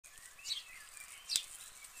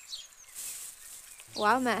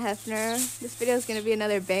Wow, Matt Hefner. This video is gonna be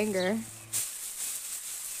another banger.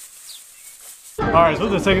 Alright, so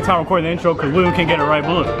this is the second time recording the intro because William can't get it right.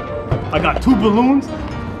 But look, I got 2 balloons.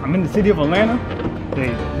 I'm in the city of Atlanta.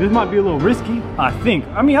 Hey, this might be a little risky, I think.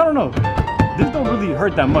 I mean, I don't know. This don't really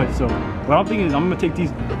hurt that much. So what I'm thinking is I'm gonna take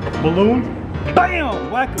these balloons, bam,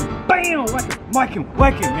 whack them, bam, whack them, whack them,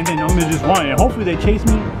 whack them, and then I'm gonna just run. And hopefully they chase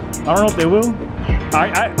me. I don't know if they will.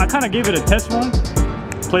 I kind of gave it a test run.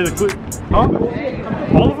 Play the clip. Huh?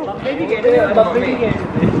 All of them?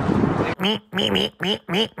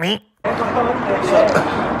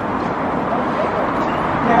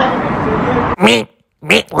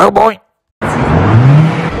 Me, little boy.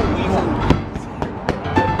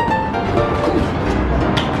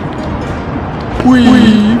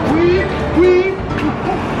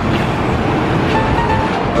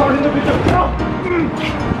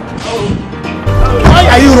 Why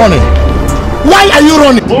are you running? Why are you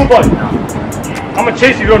running? Balloon fight. I'm gonna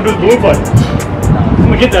chase you. You're gonna do the balloon fight. I'm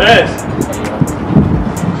gonna get that ass.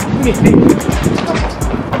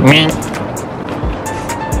 Me.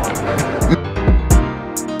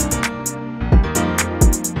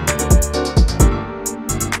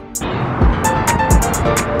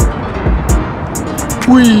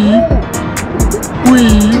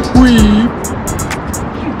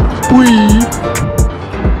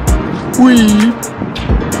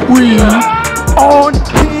 We on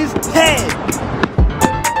his head.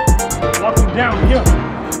 Walk him down, yeah.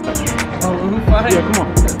 Yeah, come on.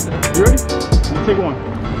 You ready? Let's take one.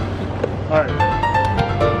 Alright.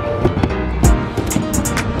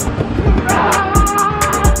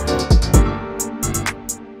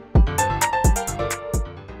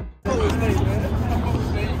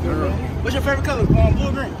 What's your favorite color? Blue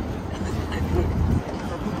or green?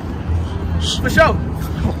 For sure.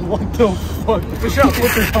 What the fuck? For sure.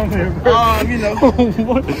 What the hell, man, bro? You know.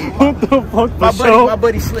 what the fuck? My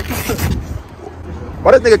buddy slick.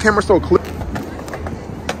 Why that nigga camera so clear?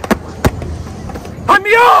 Hype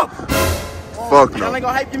me up! Fuck no. Y'all ain't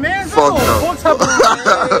gonna hype your man? Fuck no.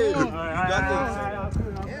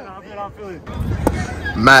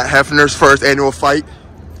 Matt Hefner's first annual fight,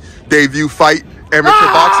 debut fight, amateur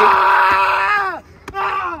boxing.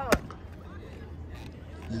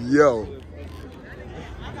 Yo.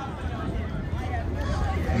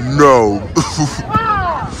 No.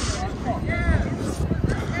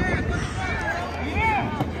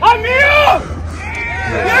 Hype me up!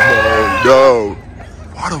 No.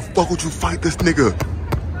 Why the fuck would you fight this nigga?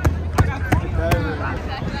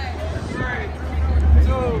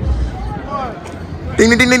 Ding,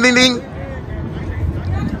 ding, ding, ding, ding, ding.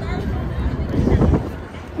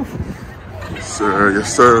 Sir,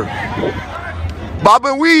 yes, sir. Bob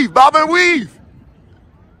and weave, bob and weave.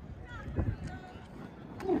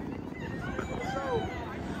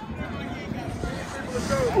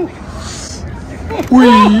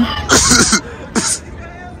 Weave.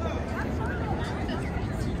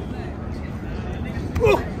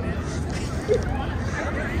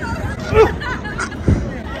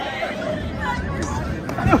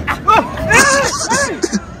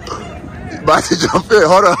 About to jump in,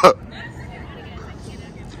 hold up.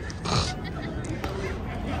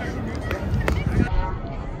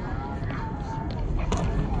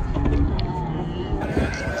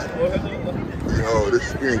 Yo, this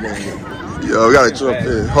screen game. Yo, we gotta jump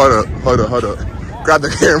in. Hold up. Grab the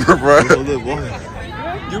camera, bro.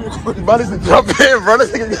 You recording? Bro, this is jump in, bro.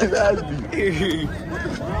 This nigga getting ass beat.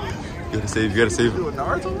 You gotta save. You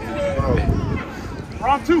Naruto?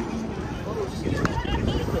 Round 2.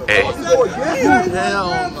 Hey.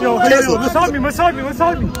 Yo, massage me.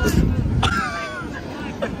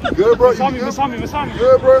 Good, bro. Massage me.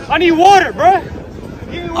 Good, bro. I need water, bro.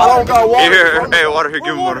 I don't got water. Here, hey, water here,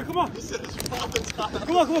 give him water. Come on.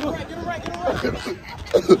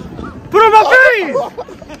 Put on my face!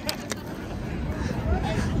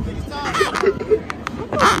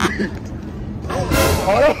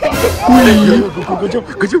 Good jump.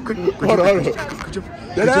 Hold on.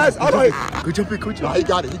 That ass, all right. Good jump. Nah, he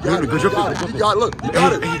got it. Look, he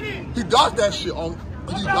got it. He dodged that shit.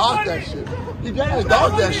 He dodged that shit. He definitely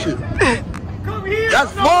dodged that shit. Come here!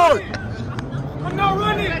 That's smart. I'm not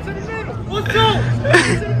running! Back to the middle! Let's go! Back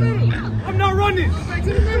to the middle! I'm not running! Back to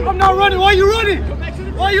the middle! I'm not running! Why are you running?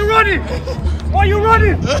 Why are you running?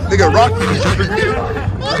 Nigga, Rocky. I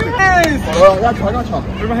got you.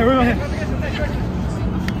 Where's my hand?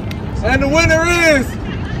 And the winner is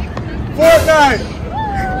Fortnite.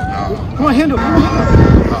 Come on, handle.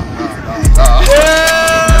 Yeah!